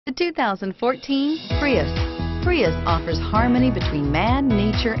The 2014 Prius. Prius offers harmony between man,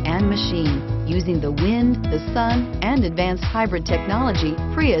 nature, and machine. Using the wind, the sun, and advanced hybrid technology,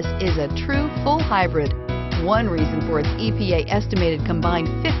 Prius is a true full hybrid. One reason for its EPA estimated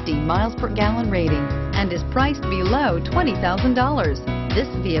combined 50 miles per gallon rating and is priced below $20,000. This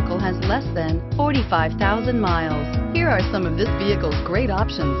vehicle has less than 45,000 miles. Here are some of this vehicle's great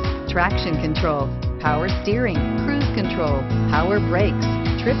options: traction control, power steering, cruise control, power brakes,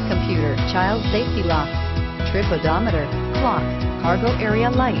 trip computer, child safety locks, trip odometer, clock, cargo area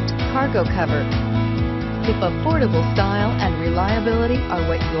light, cargo cover. If affordable style and reliability are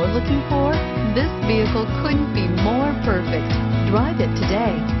what you're looking for, this vehicle couldn't be more perfect. Drive it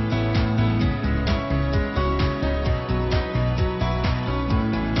today.